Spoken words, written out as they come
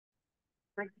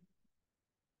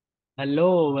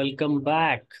Hello, welcome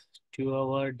back to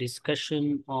our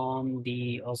discussion on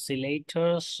the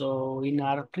oscillators. So in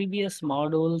our previous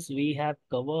modules, we have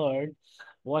covered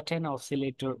what an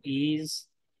oscillator is,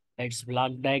 its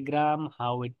block diagram,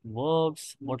 how it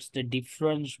works, what's the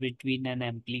difference between an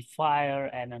amplifier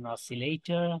and an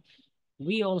oscillator.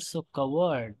 We also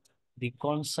covered the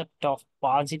concept of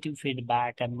positive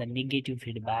feedback and the negative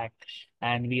feedback,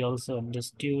 and we also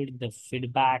understood the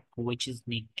feedback which is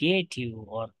negative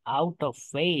or out of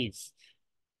phase,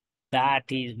 that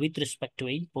is with respect to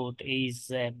input, is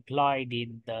employed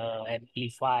in the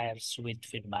amplifiers with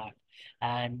feedback,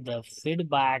 and the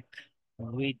feedback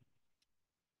with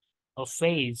a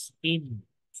phase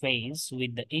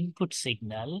with the input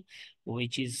signal,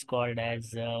 which is called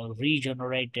as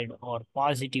regenerated or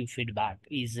positive feedback,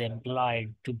 is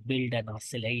employed to build an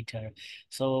oscillator.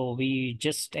 So we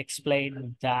just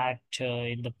explained that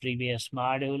in the previous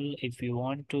module. If you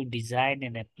want to design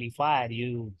an amplifier,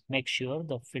 you make sure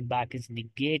the feedback is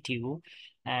negative,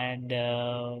 and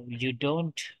you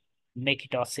don't make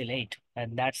it oscillate,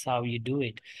 and that's how you do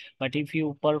it. But if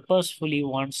you purposefully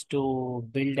wants to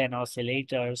build an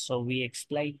oscillator, so we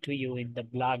explained to you in the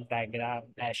block diagram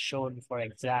as shown, for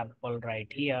example, right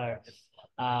here.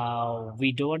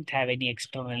 We don't have any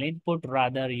external input,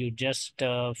 rather you just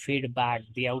feed back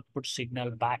the output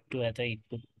signal back to the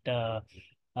input,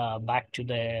 back to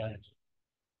the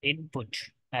input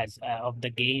as of the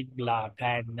gain block,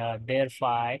 and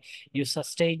therefore you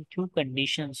sustain two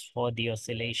conditions for the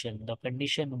oscillation. The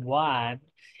condition one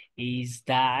is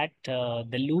that the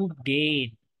loop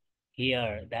gain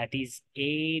here, that is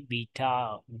A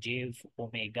beta j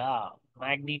omega,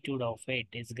 magnitude of it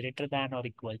is greater than or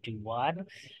equal to 1,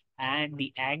 and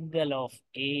the angle of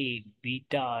A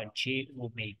beta j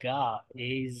omega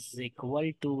is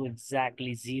equal to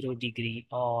exactly 0 degree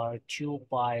or 2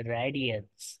 pi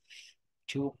radians.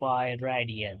 2 pi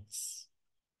radians.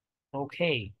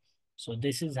 Okay. So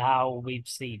this is how we've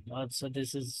seen. So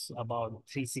this is about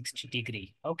 360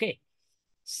 degree. Okay.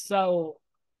 So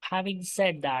having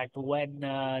said that, when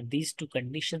these two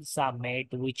conditions are met,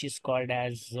 which is called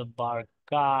as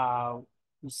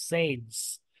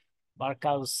Barkha-Hussein's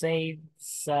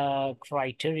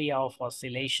criteria of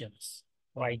oscillations,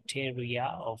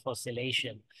 criteria of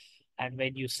oscillation. And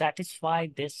when you satisfy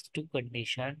these two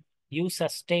conditions, you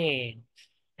sustain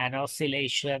an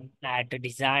oscillation at a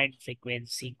design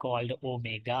frequency called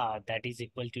omega, that is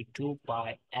equal to 2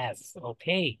 pi f.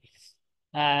 Okay.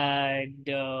 And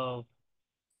so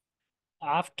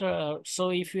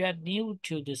if you are new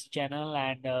to this channel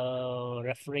and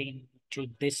referring to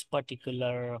this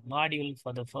particular module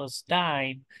for the first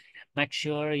time, make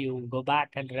sure you go back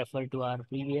and refer to our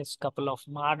previous couple of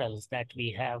models that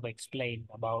we have explained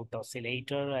about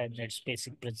oscillator and its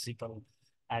basic principle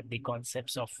and the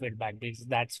concepts of feedback, because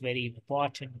that's very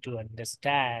important to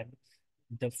understand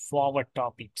the forward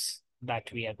topics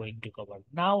that we are going to cover.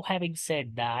 Now, having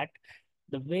said that,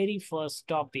 the very first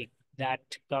topic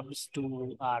that comes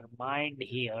to our mind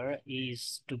here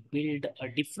is to build a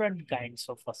different kinds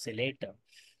of oscillator.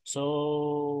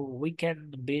 So we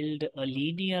can build a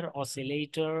linear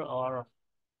oscillator or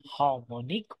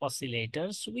harmonic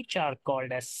oscillators, which are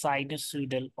called as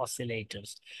sinusoidal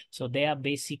oscillators. So they are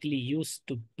basically used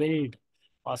to build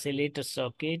oscillator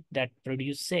circuit that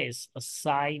produces a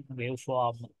sine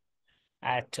waveform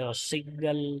at a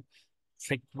single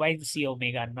frequency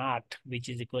omega naught, which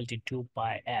is equal to 2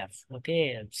 pi f.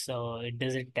 Okay, so it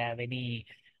doesn't have any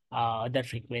other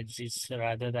frequencies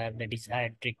rather than the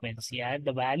desired frequency, and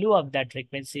the value of that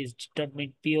frequency is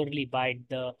determined purely by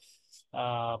the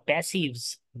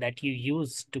passives that you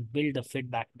use to build the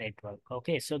feedback network.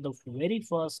 Okay, so the very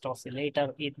first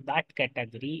oscillator in that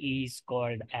category is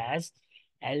called as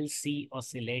LC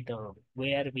oscillator,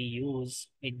 where we use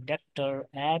inductor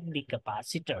and the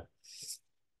capacitor.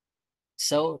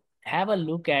 So have a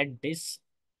look at this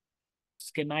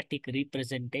schematic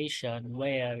representation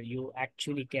where you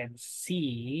actually can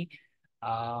see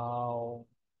uh,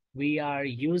 we are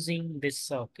using this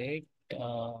circuit.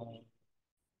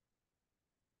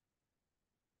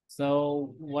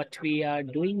 So what we are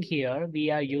doing here, we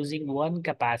are using one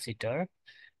capacitor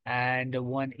and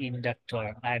one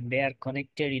inductor, and they are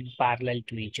connected in parallel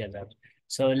to each other.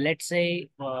 So let's say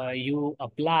you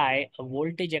apply a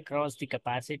voltage across the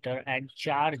capacitor and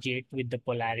charge it with the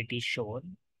polarity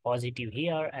shown, positive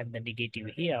here and the negative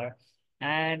here.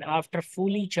 And after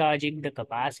fully charging the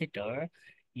capacitor,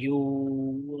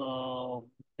 you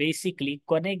basically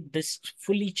connect this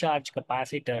fully charged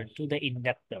capacitor to the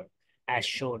inductor as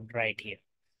shown right here.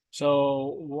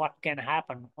 So what can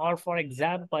happen? Or for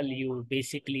example, you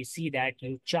basically see that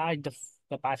you charge the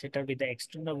capacitor with the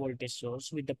external voltage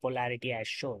source with the polarity as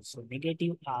shown. So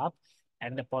negative up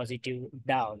and the positive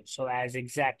down. So as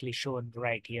exactly shown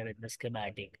right here in the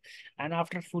schematic. And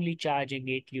after fully charging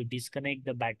it, you disconnect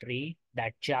the battery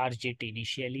that charged it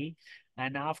initially.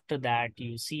 And after that,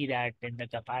 you see that in the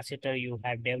capacitor, you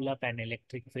have developed an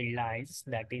electric field lines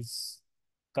that is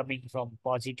coming from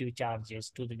positive charges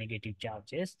to the negative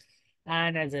charges.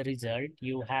 And as a result,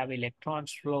 you have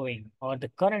electrons flowing or the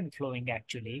current flowing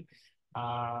actually,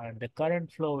 the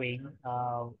current flowing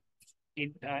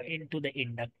into the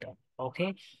inductor.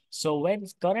 Okay, so when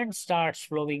current starts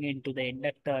flowing into the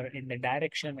inductor in the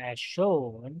direction as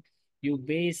shown, you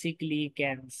basically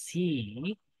can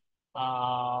see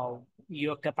uh,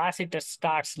 your capacitor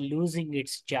starts losing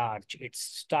its charge. It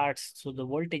starts, so the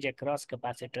voltage across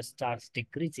capacitor starts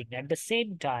decreasing. At the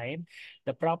same time,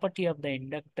 the property of the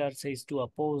inductors is to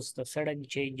oppose the sudden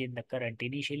change in the current.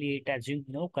 Initially, it assumed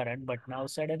no current, but now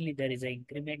suddenly there is an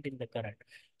increment in the current.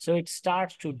 So it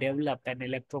starts to develop an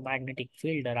electromagnetic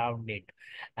field around it.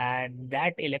 And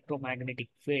that electromagnetic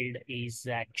field is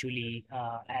actually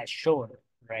as shown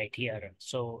right here.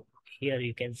 So here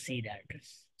you can see that.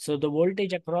 So the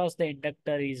voltage across the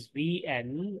inductor is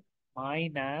VL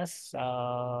minus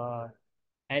L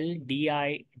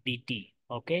di dt.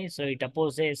 Okay, so it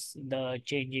opposes the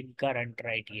change in current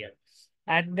right here.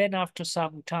 And then after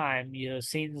some time,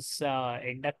 since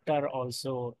inductor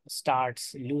also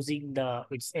starts losing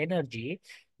its energy,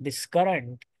 this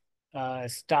current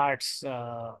starts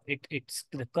it's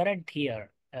the current here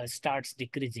starts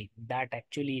decreasing. That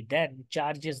actually then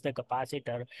charges the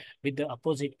capacitor with the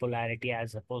opposite polarity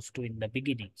as opposed to in the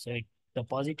beginning. So the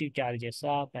positive charge is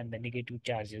up and the negative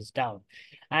charge is down.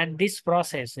 And this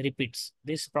process repeats.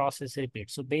 This process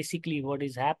repeats. So basically what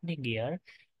is happening here,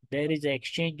 there is an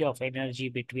exchange of energy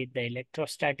between the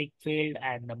electrostatic field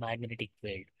and the magnetic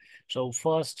field. So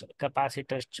first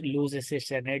capacitor loses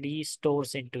its energy,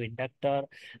 stores into inductor,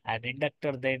 and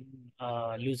inductor then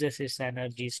loses its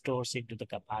energy, stores into the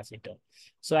capacitor.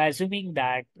 So assuming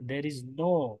that there is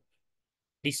no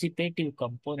dissipative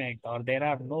component or there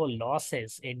are no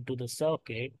losses into the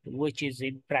circuit, which is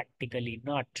in practically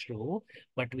not true,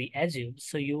 but we assume,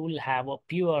 so you will have a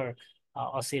pure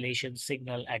oscillation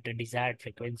signal at a desired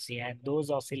frequency, and those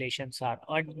oscillations are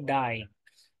undying.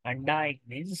 Undying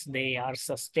means they are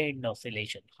sustained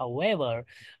oscillation. However,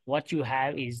 what you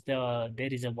have is there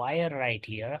is a wire right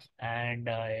here, and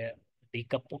the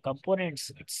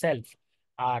components itself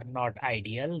are not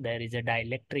ideal. There is a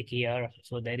dielectric here,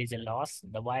 so there is a loss.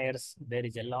 The wires, there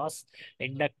is a loss.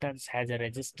 Inductance has a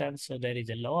resistance, so there is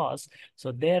a loss.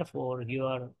 So therefore,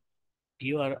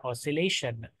 your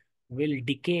oscillation will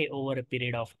decay over a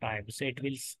period of time. So it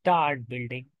will start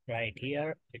building right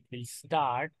here. It will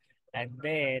start, and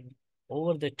then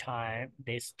over the time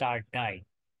they start dying.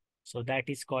 So that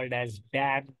is called as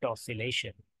damped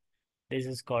oscillation. This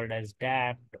is called as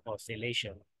damped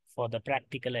oscillation for the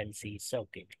practical LC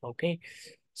circuit. Okay.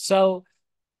 So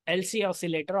LC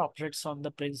oscillator operates on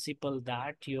the principle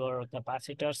that your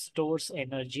capacitor stores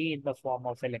energy in the form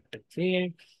of electric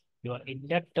field. Your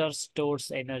inductor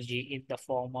stores energy in the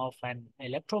form of an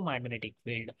electromagnetic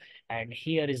field. And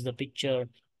here is the picture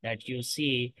that you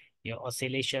see. Your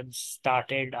oscillations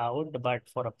started out, but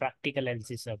for a practical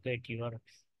LC circuit, your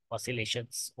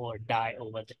oscillations or die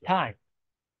over the time.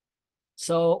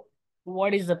 So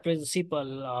what is the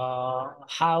principle,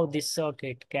 how this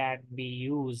circuit can be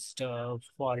used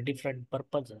for different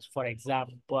purposes? For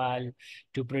example,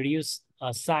 to produce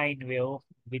a sine wave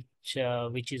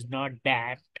which is not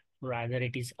damped, rather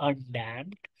it is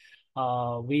undamped.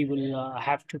 We will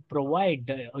have to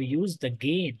provide or use the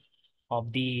gain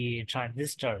of the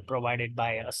transistor provided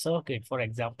by a circuit, for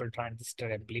example, transistor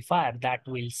amplifier that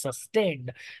will sustain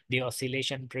the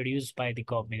oscillation produced by the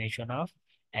combination of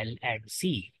L and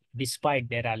C, despite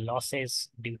there are losses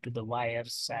due to the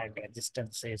wires and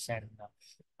resistances and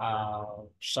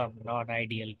some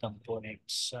non-ideal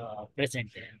components present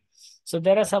there. So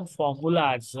there are some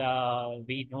formulas.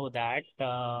 We know that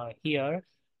here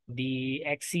the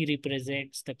XC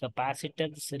represents the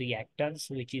capacitance reactance,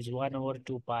 which is 1 over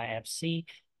 2 pi FC,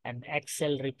 and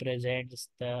XL represents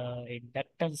the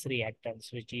inductance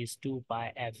reactance, which is 2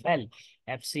 pi FL.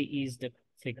 FC is the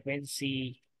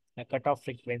frequency, cutoff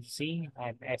frequency,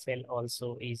 and FL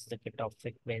also is the cutoff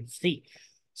frequency.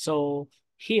 So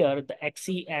here the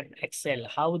XC and XL,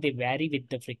 how they vary with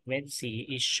the frequency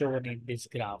is shown in this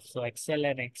graph. So XL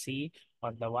and XC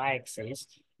on the y-axis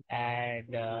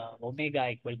and omega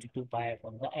equal to 2 pi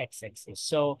on the x-axis.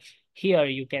 So here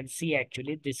you can see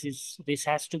actually this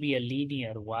has to be a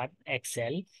linear one,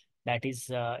 XL, that is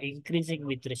increasing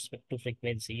with respect to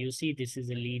frequency. You see, this is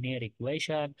a linear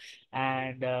equation,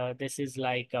 and this is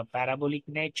like a parabolic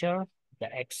nature,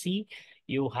 the XC.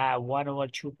 You have 1 over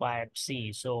 2 pi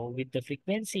FC. So with the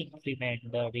frequency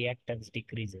increment, the reactance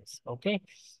decreases. Okay.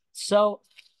 So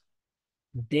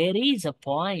there is a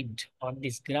point on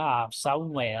this graph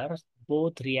somewhere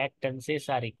both reactances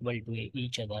are equal to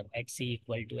each other, XC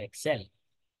equal to XL.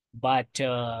 But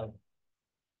the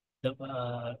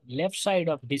left side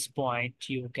of this point,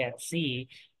 you can see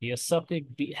your circuit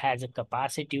has a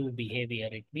capacitive behavior.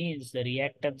 It means the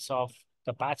reactance of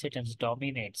capacitance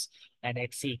dominates and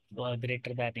Xc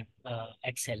greater than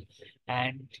XL.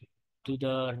 And to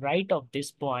the right of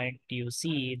this point, you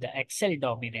see the XL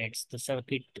dominates. The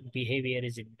circuit behavior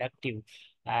is inductive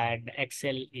and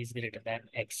XL is greater than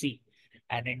Xc.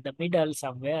 And in the middle,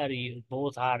 somewhere, you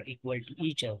both are equal to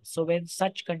each other. So when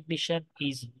such condition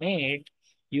is made,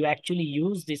 you actually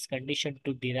use this condition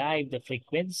to derive the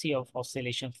frequency of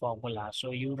oscillation formula.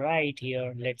 So you write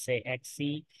here, let's say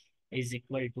Xc is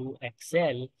equal to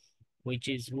XL, which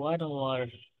is 1 over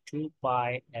 2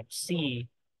 pi Fc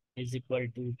is equal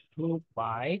to 2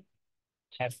 pi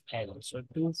FL. So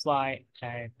 2 pi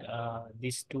and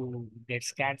these two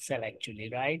gets cancelled actually,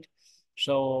 right?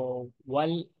 So,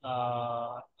 well,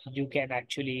 you can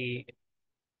actually,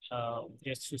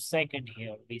 just a second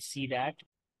here, we see that.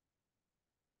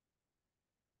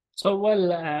 So,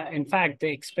 well, in fact, the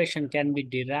expression can be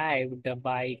derived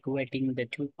by equating the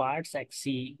two parts,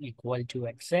 Xc equal to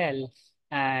XL,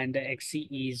 and Xc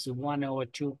is 1 over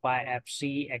 2 pi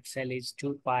Fc, XL is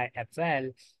 2 pi FL.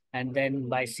 And then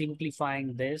by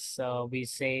simplifying this, we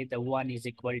say the 1 is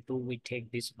equal to, we take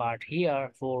this part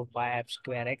here, 4 pi F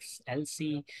square X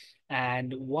LC,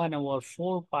 and 1 over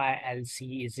 4 pi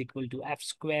LC is equal to F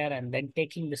square, and then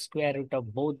taking the square root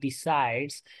of both the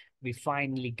sides, we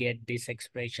finally get this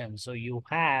expression. So you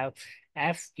have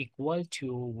F equal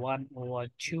to 1 over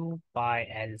 2 pi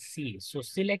LC. So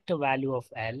select a value of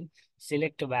L,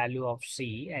 select a value of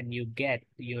C, and you get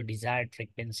your desired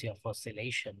frequency of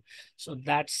oscillation. So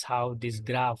that's how this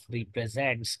graph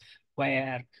represents,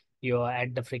 where you're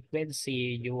at the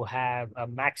frequency, you have a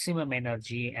maximum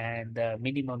energy and the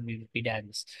minimum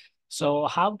impedance. So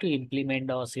how to implement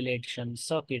the oscillation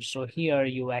circuit? So here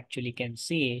you actually can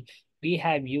see we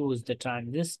have used the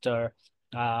transistor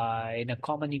in a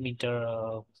common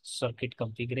emitter circuit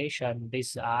configuration.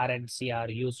 This R and C are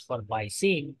used for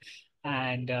biasing,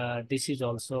 and this is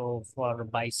also for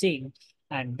biasing.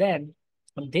 And then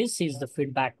this is the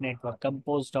feedback network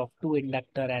composed of two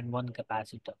inductor and one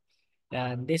capacitor,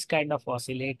 and this kind of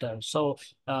oscillator. So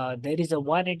there is a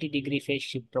 180-degree phase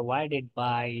shift provided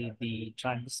by the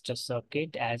transistor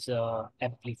circuit as a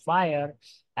amplifier,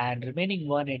 and remaining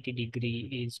 180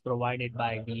 degree is provided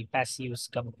by the passives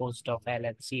composed of L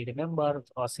and C. Remember,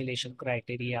 oscillation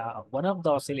criteria. One of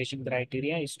the oscillation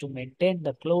criteria is to maintain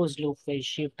the closed loop phase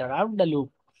shift around the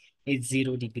loop is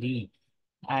 0 degree.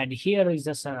 And here is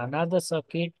another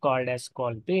circuit called as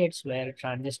Colpates, where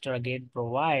transistor again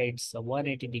provides a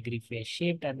 180-degree phase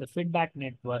shift, and the feedback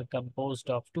network composed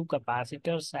of two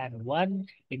capacitors and one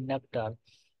inductor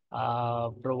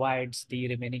provides the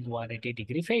remaining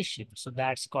 180-degree phase shift. So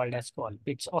that's called as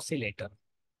Colpates oscillator.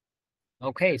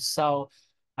 Okay, so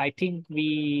I think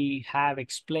we have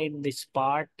explained this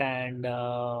part, and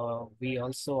we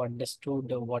also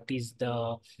understood what is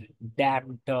the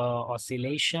damped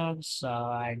oscillations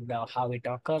and how it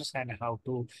occurs and how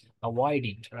to avoid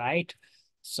it, right?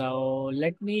 So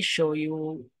let me show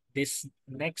you this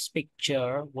next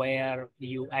picture where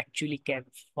you actually can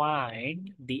find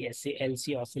the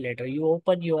LC oscillator. You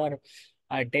open your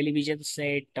television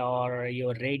set or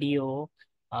your radio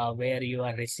where you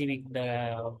are receiving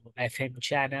the FM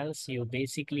channels. You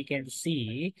basically can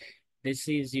see this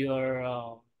is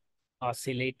your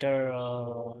oscillator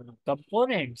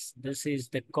components. This is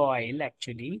the coil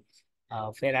actually,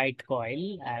 ferrite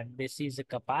coil, and this is a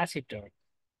capacitor.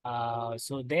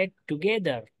 So they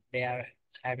together, they are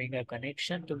having a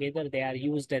connection together. They are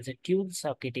used as a tune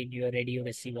circuit in your radio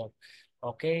receiver.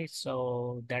 Okay,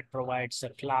 so that provides a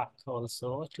clock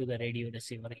also to the radio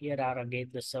receiver. Here are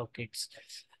again the circuits.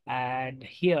 And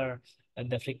here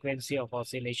the frequency of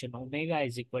oscillation omega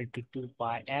is equal to 2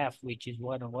 pi f, which is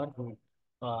 1 over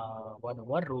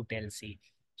root LC.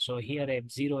 So here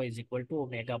F0 is equal to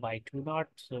omega by 2 naught,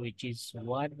 so which is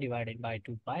 1 divided by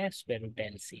 2 pi f square root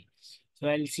LC. So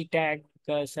LC tag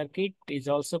circuit is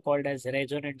also called as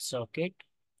resonant circuit,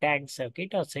 tag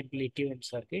circuit, or simply tuned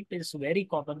circuit. Is very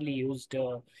commonly used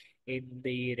in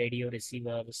the radio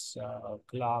receivers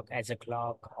clock, as a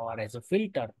clock or as a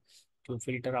filter to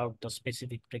filter out the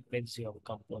specific frequency of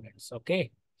components.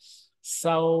 Okay.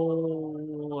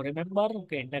 So remember,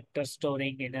 inductor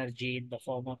storing energy in the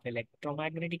form of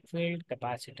electromagnetic field,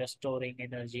 capacitor storing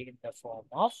energy in the form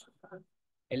of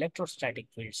electrostatic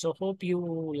field. So hope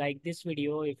you like this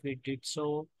video. If you did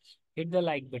so, hit the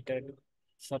like button,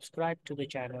 subscribe to the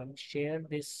channel, share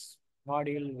this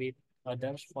module with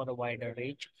others for a wider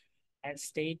reach, and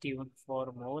stay tuned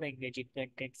for more engaging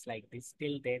contents like this.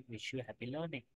 Till then, wish you happy learning.